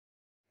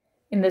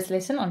In this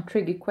lesson on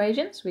trig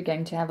equations, we're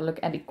going to have a look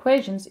at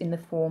equations in the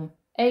form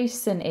a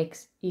sin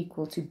x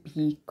equal to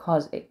b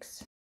cos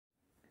x.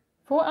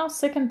 For our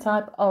second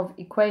type of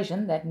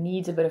equation that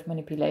needs a bit of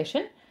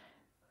manipulation,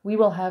 we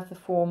will have the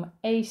form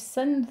a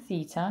sin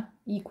theta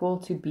equal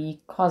to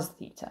b cos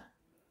theta.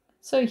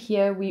 So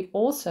here we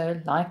also,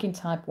 like in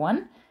type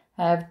 1,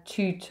 have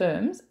two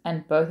terms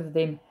and both of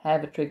them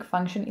have a trig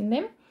function in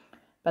them.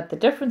 But the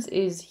difference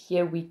is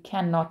here we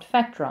cannot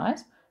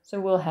factorize,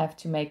 so we'll have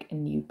to make a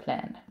new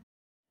plan.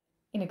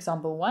 In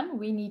example 1,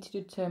 we need to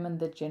determine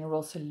the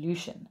general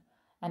solution.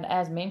 And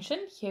as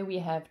mentioned, here we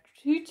have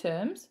two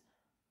terms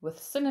with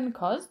sin and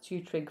cos,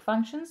 two trig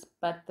functions,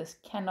 but this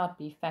cannot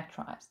be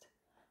factorized.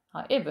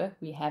 However,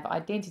 we have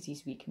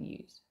identities we can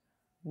use.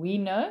 We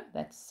know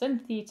that sin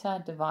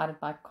theta divided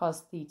by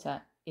cos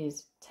theta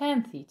is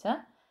tan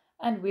theta,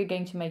 and we're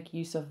going to make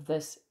use of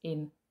this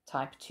in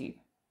type 2.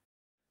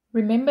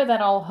 Remember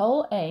that our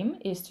whole aim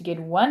is to get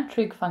one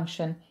trig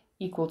function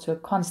equal to a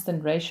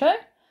constant ratio,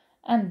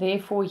 and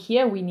therefore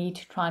here we need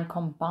to try and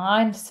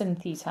combine sin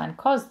theta and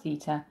cos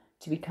theta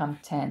to become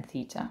tan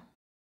theta.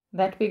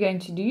 That we're going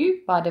to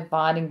do by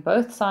dividing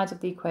both sides of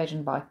the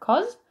equation by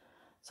cos.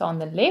 So on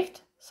the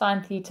left,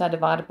 sin theta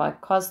divided by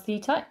cos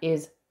theta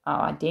is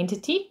our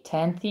identity,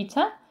 tan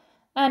theta,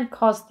 and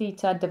cos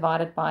theta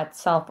divided by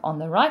itself on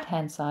the right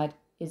hand side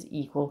is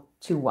equal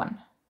to 1.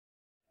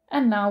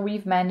 And now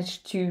we've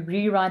managed to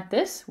rewrite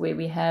this where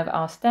we have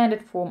our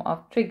standard form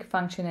of trig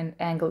function and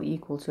angle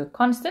equal to a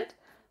constant,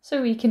 so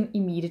we can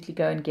immediately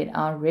go and get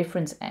our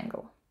reference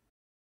angle.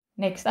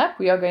 Next up,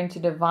 we are going to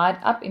divide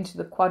up into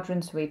the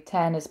quadrants where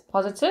tan is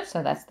positive,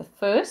 so that's the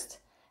first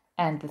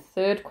and the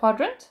third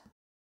quadrant.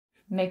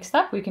 Next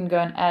up, we can go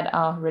and add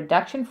our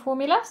reduction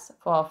formulas.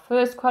 For our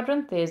first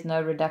quadrant, there's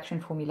no reduction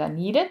formula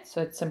needed,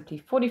 so it's simply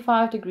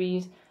 45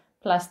 degrees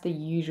plus the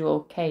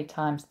usual k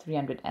times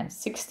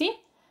 360.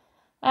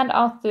 And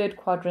our third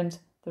quadrant,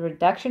 the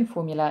reduction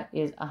formula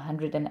is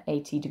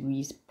 180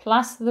 degrees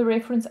plus the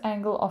reference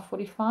angle of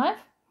 45.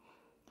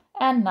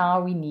 And now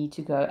we need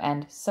to go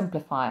and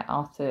simplify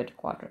our third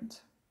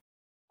quadrant.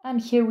 And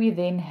here we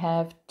then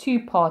have two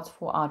parts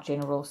for our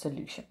general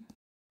solution.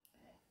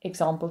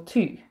 Example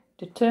 2.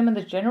 Determine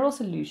the general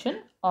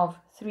solution of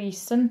 3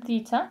 sin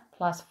theta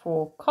plus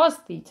 4 cos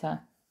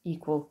theta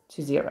equal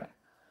to 0.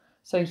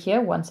 So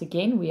here once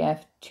again we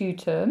have two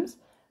terms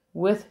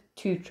with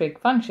two trig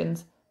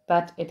functions,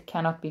 but it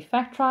cannot be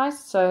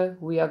factorized, so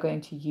we are going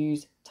to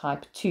use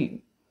type 2.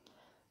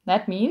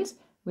 That means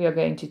we are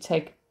going to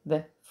take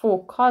the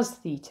 4 cos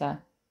theta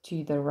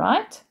to the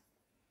right,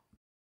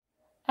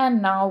 and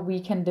now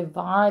we can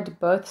divide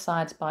both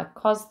sides by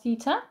cos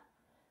theta.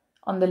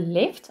 On the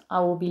left I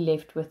will be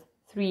left with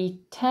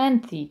 3 tan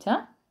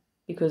theta,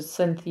 because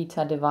sin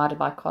theta divided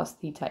by cos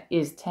theta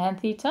is tan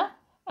theta,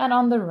 and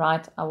on the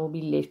right I will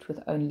be left with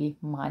only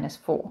minus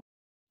 4.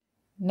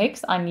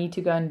 Next, I need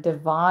to go and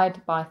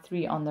divide by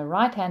 3 on the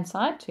right hand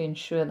side to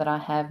ensure that I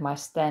have my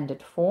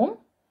standard form.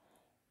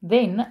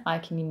 Then I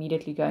can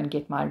immediately go and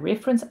get my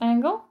reference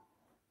angle,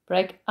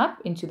 break up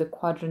into the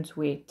quadrants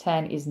where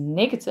tan is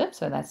negative,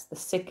 so that's the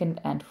second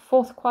and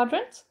fourth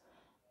quadrants,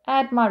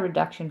 add my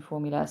reduction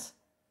formulas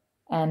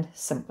and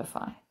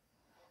simplify.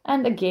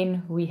 And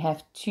again, we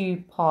have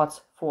two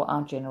parts for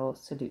our general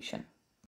solution.